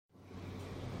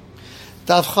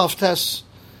Daf Chav Tes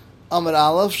Amar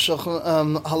Aleph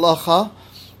Halacha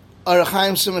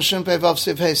Arachaim Siman Shin Pei Vav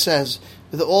Siv Hey says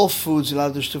with all foods you're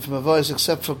allowed to do shtufa mavois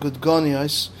except for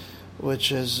gudgonios,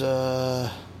 which is that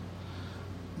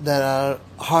are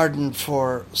hardened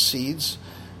for seeds,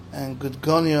 and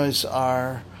gudgonios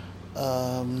are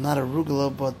not arugula,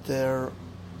 but they're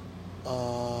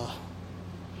a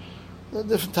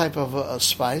different type of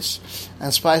spice,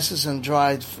 and spices and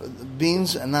dried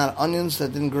beans, and not onions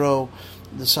that didn't grow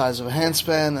the size of a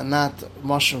handspan, and not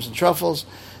mushrooms and truffles,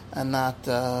 and not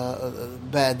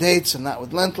bad dates, and not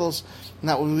with lentils,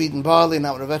 not with wheat and barley,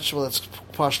 not with a vegetable that's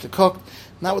partially cooked,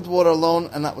 not with water alone,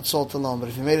 and not with salt alone. But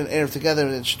if you made an erev together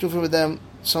and shtufa with them,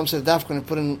 some say dafka when you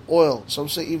put in oil, some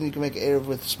say even you can make an erev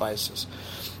with spices.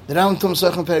 The Ram Tum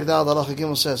Sechem Perek Dal Halacha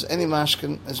Gimel says any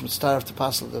mashkin is mitzaref to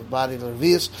passel the body of the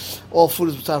revius. All food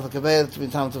is mitzaref l'kabeir to be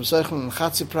tam Tum Sechem, and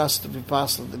chatzi pras to be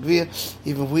passel the gvir.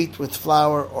 Even wheat with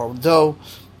flour or dough,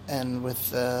 and with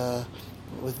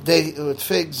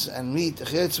figs and meat,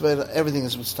 everything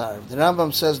is mitzaref. The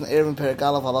Rambam says in Iroבין Perek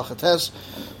Aleph Halacha Tes,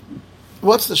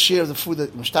 what's the share of the food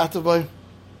that mishtatev by?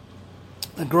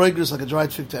 A groiger is like a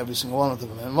dried fig to every single one of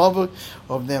them. And mobile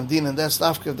or b'nei and that's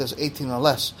after if there's 18 or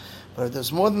less. But if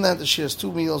there's more than that, the share is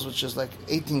 2 meals, which is like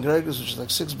 18 groigers, which is like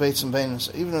 6 baits and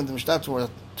bainas. Even if the mishtat were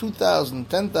 2,000,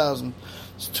 10,000,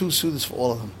 it's 2 sudas for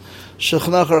all of them.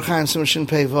 Shulchan Aruch Arachaim Siman Shin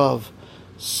Pei Vav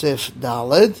Sif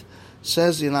Daled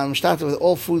says you're not mishtat with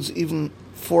all foods, even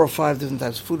 4 or 5 different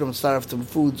types of food. I'm starved to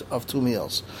foods of 2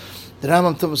 meals. The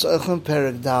Rambam Tumas Eichel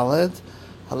Perek Daled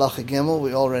Halacha Gimel,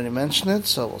 we already mentioned it,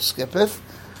 so we'll skip it.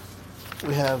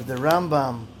 We have the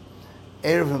Rambam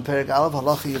Erev Perek Aleph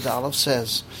Halacha Yud Aleph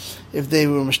says if they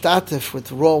were mishtatef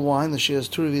with raw wine, the share is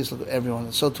 2 revius like everyone.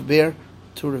 And so to beer,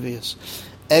 2 revius.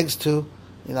 Eggs 2,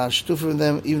 you're not shtufa with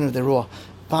them even if they're raw.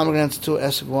 Pomegranates 2,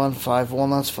 esrog 1, 5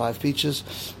 walnuts, 5 peaches,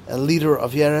 a liter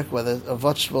of yerek, whether of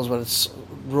vegetables, whether it's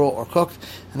raw or cooked,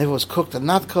 and if it was cooked and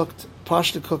not cooked,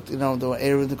 partially cooked, the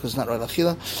erev because it's not right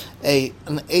achila,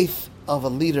 an eighth of a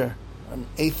liter, an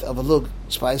eighth of a lug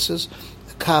spices,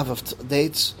 a kav of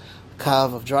dates, a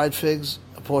kav of dried figs,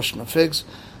 a portion of figs,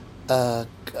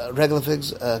 regular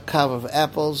figs, a kav of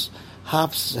apples,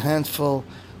 hops, a handful,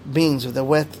 beans, if they're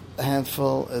wet, a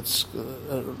handful, it's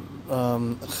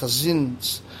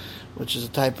chazins, which is a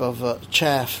type of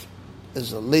chaff,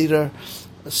 is a liter,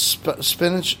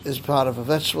 spinach is part of a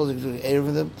vegetable, you can do erev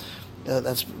with them,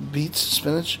 that's beets,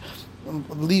 spinach,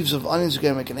 leaves of onions you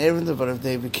can make an erev, but if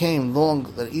they became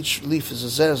long, that each leaf is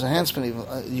as a handspan, even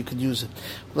you could use it.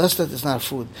 Less that it's not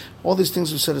food. All these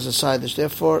things we said is a side dish.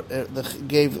 Therefore, they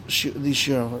gave these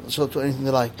shiur, so to anything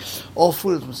they like. All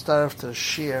food is mitzaref to a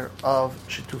share of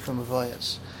shtufa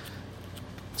mavoyas.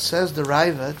 Says the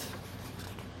Raavad,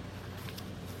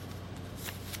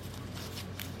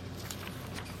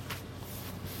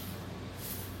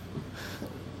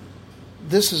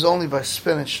 this is only by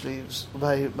spinach leaves,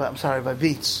 by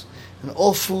beets. And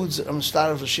all foods are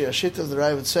mitzaref to share. Shit of the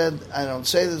Raavad said, I don't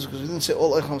say this because we didn't say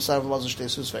all eichel mitzaref was shtei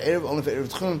sus for erev, only for erev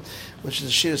tchum, which is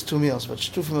the shir is 2 meals. But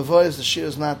shtufa mavoyas, the shir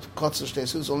is not kotzer shtei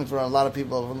sus, only for a lot of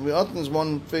people. When we open is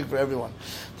 1 fig for everyone.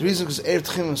 The reason is because erev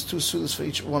tchum is 2 sudas for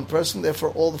each one person,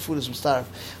 therefore all the food is mitzaref.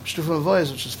 Shtufa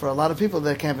mavoyas, which is for a lot of people,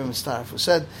 that can't be mitzaref. We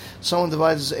said someone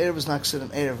divides his erev is not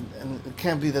considered an erev, and it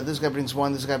can't be that this guy brings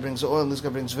wine, this guy brings oil, and this guy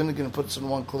brings vinegar and puts it in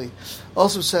one kli.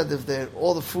 Also said if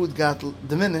all the food got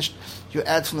diminished, you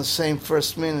add from the same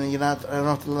first min, and I don't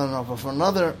have to let them know. But for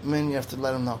another min, you have to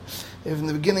let them know. If in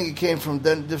the beginning it came from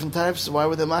different types, why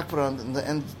would they makbar on in the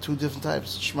end 2 different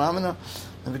types? Shmamina,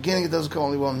 in the beginning it doesn't come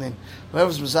only 1 min.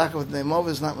 Whoever's mazaka with neimov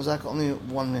is not mazaka only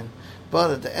 1 min.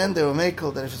 But at the end they were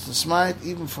makel that if it's a smite,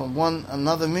 even from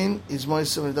another min, he's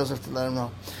moisim, he doesn't have to let him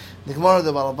know. The Gemara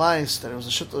the Balabais that it was a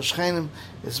shutl shchenim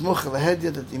is muchel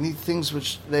ahedya that you need things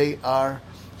which they are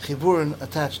chiburin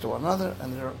attached to one another,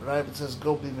 and the Raavad says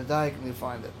go be medayik and you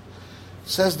find it.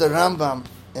 Says the Rambam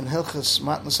in Hilchas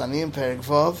Matnas Aniyim Perek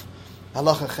Vav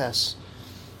Halacha Ches.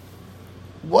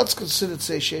 What's considered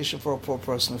satiation for a poor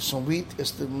person? If some wheat is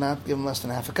to not give him less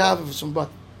than half a kav, if it's from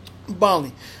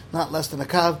barley, not less than a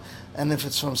kav, and if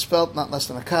it's from spelt, not less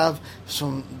than a kav. If it's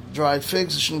from dried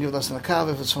figs, it shouldn't give less than a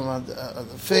kav. If it's from a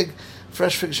fig,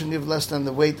 fresh fig shouldn't give less than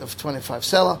the weight of 25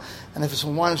 selah. And if it's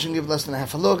from wine, it shouldn't give less than a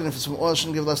half a lug. And if it's from oil, it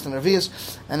shouldn't give less than a revius.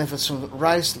 And if it's from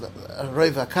rice, a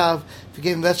reva kav. If you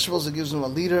give him vegetables, it gives him a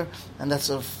liter, and that's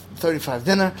a 35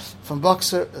 dinner. From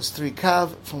boxer, it's 3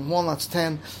 kav. From walnuts,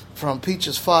 10. From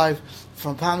peaches, 5.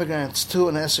 From pomegranates, 2,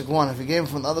 and esrog 1. If you gave him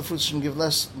from the other fruits, shouldn't give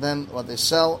less than what they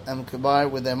sell and could buy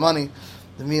with their money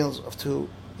the meals of 2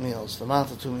 meals, the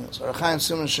amount of 2 meals. Arachaim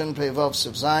Siman Shin Pei Vav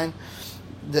Siv Zayin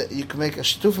you can make a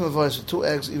shituf mavois with 2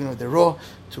 eggs, even if they're raw,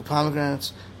 2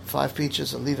 pomegranates, 5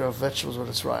 peaches, a liter of vegetables, whether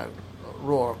it's raw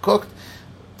or cooked,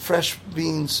 fresh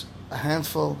beans, a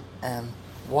handful, and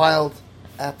wild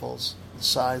apples the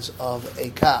size of a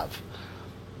kav.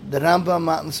 The Rambam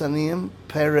Matan Saniyim,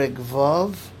 Perek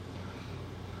Vav,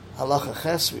 Halacha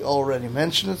Ches, we already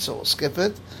mentioned it, so we'll skip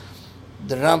it.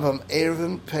 The Rambam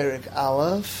Erevin, Perek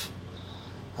Aleph,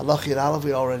 Halacha Aleph,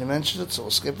 we already mentioned it, so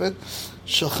we'll skip it.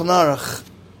 Shulchan Aruch,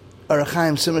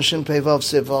 Arachaim Simashin Pevav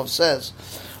Sivav says,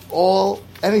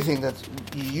 anything that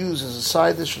you use as a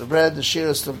side dish for the bread, the shear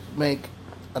is to make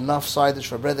enough side dish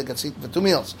for bread that gets eaten for 2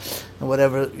 meals. And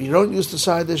whatever you don't use the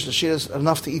side dish, the shear is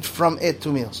enough to eat from it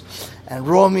 2 meals. And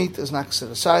raw meat is not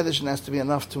considered a side dish and has to be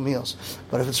enough 2 meals.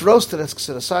 But if it's roasted, that's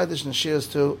considered a side dish and the shear is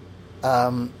to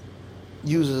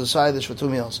use as a side dish for 2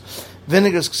 meals.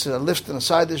 Vinegar is considered a lift and a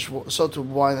side dish, so too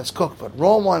wine that's cooked. But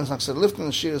raw wine is not considered a lift and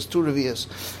the shear is 2 revias.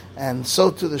 And so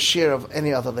too the shear of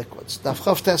any other liquids.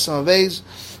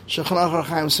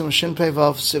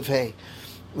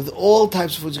 With all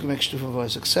types of foods you can make shtufim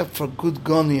voice, except for good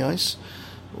gonios,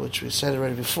 which we said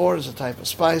already before, is a type of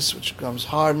spice which becomes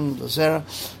hardened, lazera,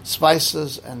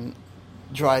 spices and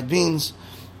dried beans,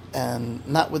 and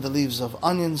not with the leaves of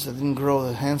onions that didn't grow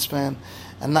the handspan,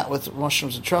 and not with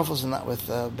mushrooms and truffles, and not with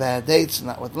bad dates, and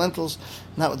not with lentils,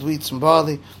 not with wheats and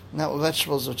barley, not with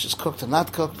vegetables which is cooked and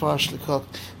not cooked, partially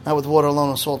cooked, not with water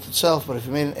alone or salt itself, but if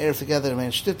you made an erev together and made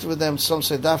a shtita with them, some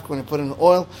say dafka when you put in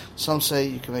oil, some say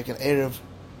you can make an erev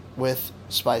with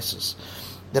spices.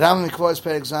 The Rambam Mikvois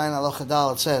Perek Zayin Halacha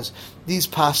Dal, it says these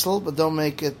pastel, but don't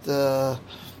make it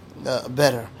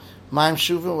better. Maim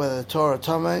Shuvah, whether the Torah or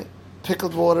Tomei,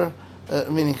 pickled water,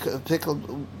 meaning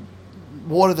pickled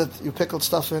water that you pickled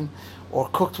stuff in, or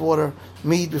cooked water,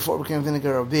 mead before it became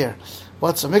vinegar or beer.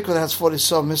 What's a mikveh that has 40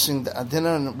 saw missing a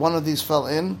dinner, and one of these fell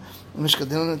in, mishka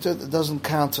dinner into it doesn't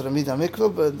count to the midah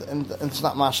mikveh, but and it's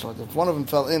not mashal. If one of them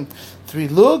fell in 3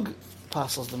 lug,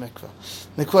 passes the mikveh.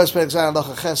 Mikveh Perek Zayin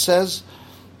Halacha Ches says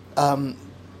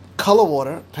color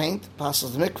water, paint,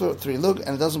 passes the mikveh 3 lug,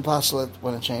 and it doesn't pass it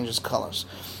when it changes colors.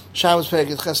 Shabbos Perek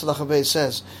Ches Halacha Beis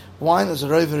says wine is a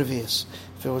roiv revius.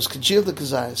 If it was kajil the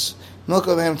kazayis, milk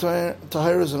of ham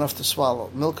tahir is enough to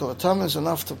swallow. Milk of a tum is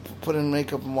enough to put in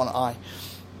makeup in one eye.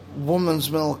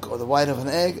 Woman's milk or the white of an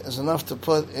egg is enough to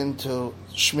put into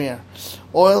shmear.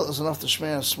 Oil is enough to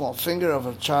smear a small finger of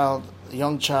a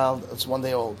young child that's 1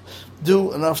 day old.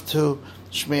 Dew enough to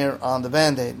smear on the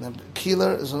band-aid. And the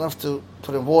keeler is enough to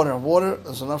put in water, and water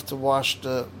is enough to wash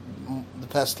the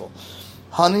pestle.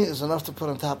 Honey is enough to put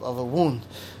on top of a wound.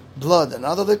 Blood and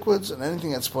other liquids and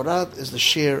anything that's poured out is the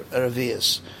sheer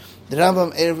revius. The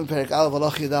Rambam Erevin Perek Aleph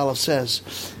Halacha Yud says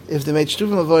if they made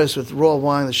shtufim avoyos with raw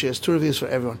wine, the shear is 2 revius for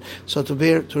everyone. So to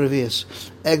beer 2 revius.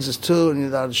 Eggs is 2, and you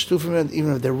allow the shtufim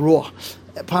even if they're raw.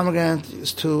 Pomegranate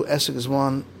is 2, essig is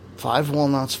 1, 5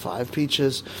 walnuts, 5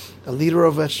 peaches, a liter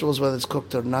of vegetables, whether it's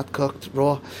cooked or not cooked,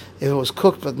 raw. If it was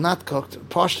cooked but not cooked,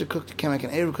 partially cooked, you can't make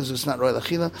an erev because it's not roy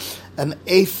l'chila.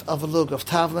 1/8 of a lug of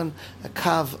tavlin, a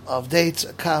kav of dates,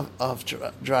 a kav of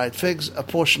dried figs, a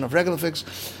portion of regular figs,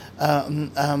 a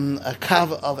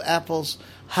kav of apples.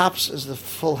 Hops is the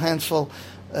full handful.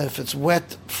 If it's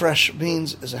wet, fresh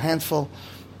beans is a handful.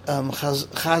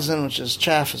 Chazan, which is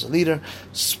chaff, is a liter.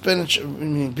 Spinach,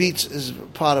 meaning beets, is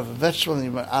part of a vegetable, and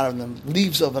you out of them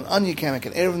leaves of an onion, you can't make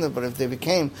an erev in them, but if they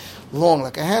became long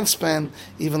like a handspan,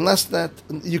 even less than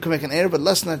that, you can make an erev, but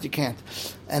less than that you can't.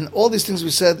 And all these things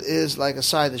we said is like a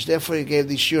side dish, therefore you gave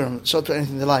these shurim, so to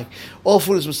anything they like. All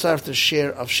food is mitzaref to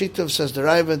share of shitav, says the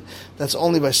Ravid, that's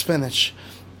only by spinach.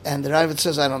 And the Ravid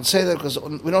says, I don't say that because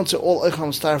we don't say all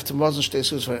oicham starve to mazon shtei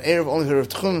sus for an erev, only for erev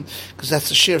tchum, because that's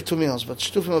the share of 2 meals. But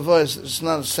shtufim avoyos is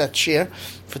not a set share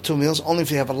for 2 meals, only if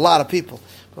you have a lot of people.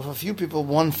 But for a few people,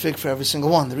 1 fig for every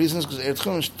single one. The reason is because erev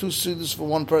tchum is 2 sudas for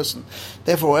 1 person.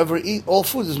 Therefore, whoever eat, all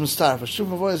food is mistarv. But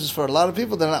shtufim avoyos is for a lot of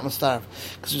people, they're not mistarv.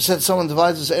 Because we said someone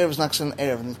divides his erev, is not an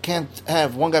erev. And you can't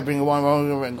have one guy bringing wine, one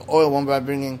guy bringing oil, one guy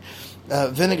bringing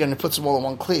vinegar, and he puts them all in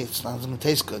 1 kli. It's not going to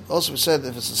taste good. Also, we said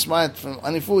if it's a smite from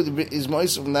any food, he's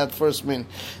moist from that first min.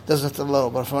 Doesn't have to let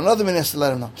him. But from another min, he has to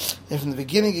let him know. If in the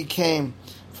beginning he came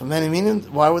from many min,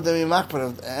 why would there be makbar?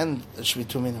 At the end, it should be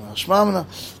 2 min. In the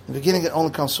beginning, it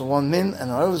only comes from 1 min, and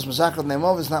whoever is mazakal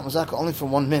neimov is not mazakal only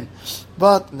from 1 min.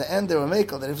 But in the end, they were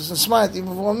makel that if it's a smite, even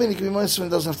for 1 min, he can be moist and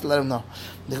doesn't have to let him know.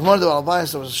 The Gemara of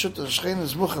Al-Bayis, there was a shut of the Shechin,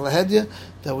 is muchal lahedya,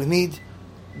 that we need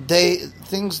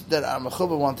things that are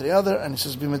mechuba one to the other, and he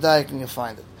says be medayik and you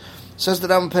find it. Says the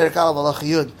Rambam Perek Aleph Halacha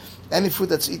Yud, any food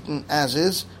that's eaten as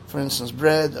is, for instance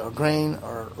bread or grain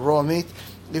or raw meat,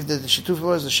 if the shituf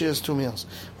was the share is 2 meals.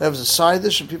 Whatever is a side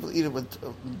dish and people eat it with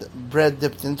bread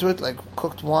dipped into it, like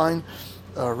cooked wine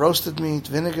roasted meat,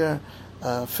 vinegar,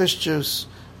 fish juice,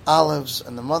 olives,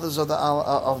 and the mothers of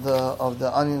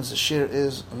the onions. The shear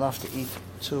is enough to eat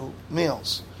 2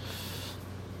 meals.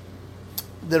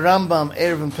 The Rambam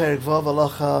Erev Perik Vav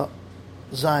Halacha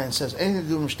Zion says anything to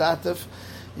do with Mishtatev,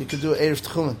 you could do Erev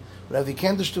Tchumen. Whatever you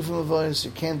can't do Shtufim Avoyos,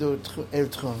 you can't do Erev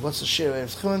Tchumen. What's the share of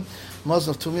Erev Tchumen?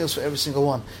 Muslim of 2 meals for every single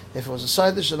one. If it was a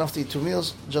side dish, enough to eat 2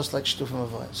 meals, just like Shtufim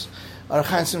Avoyos.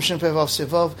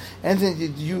 Anything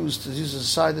you'd use as a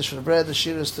side dish for the bread, the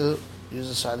shear is to use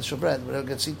a side dish for bread. Whatever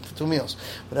gets eaten for 2 meals.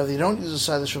 Whatever you don't use a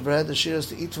side dish for bread, the shear is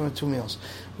to eat from it 2 meals.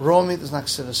 Raw meat is not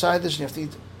considered a side dish, and you have to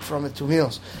eat from it 2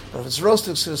 meals. But if it's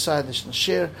roasted, it's considered a side dish, and the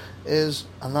shear is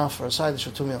enough for a side dish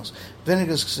for 2 meals.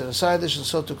 Vinegar is considered a side dish, and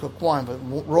so to cook wine. But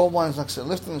raw wine is not considered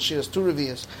lifting, the shear is 2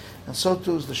 revias, and so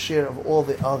too is the shear of all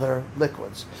the other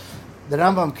liquids. The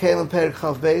Rambam Kalim Perik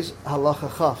Chav Beis Halacha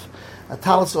Chav. A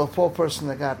talis of a poor person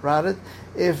that got rotted,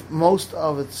 if most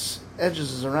of its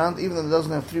edges is around, even though it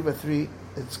doesn't have 3x3,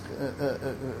 it's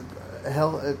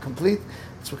complete,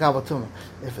 it's Mekabel Tumah.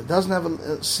 If it doesn't have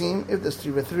a seam, if there's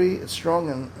 3x3, it's strong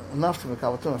and enough to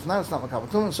Mekabel Tumah. If not, it's not Mekabel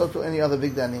Tumah, and so to any other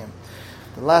big daniyim.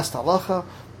 The last halacha,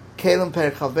 Kalim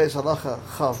Perik Chav Beis Halacha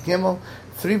Chav Gimel,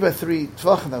 3x3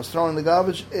 tvachim that was thrown in the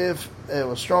garbage, if it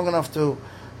was strong enough to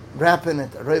wrap in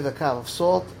it a reva kav of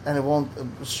salt, and it won't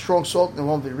strong salt, and it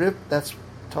won't be ripped. That's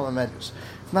Talmud Medus.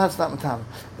 If not, it's not Matam.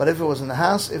 But if it was in the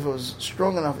house, if it was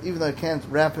strong enough, even though it can't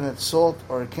wrap in it salt,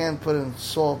 or it can't put in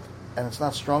salt, and it's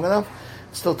not strong enough,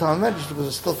 it's still Talmud Medus because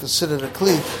it's still considered a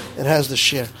kli. It has the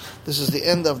shear. This is the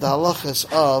end of the halachas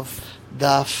of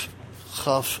Daf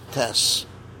Chaf Tes.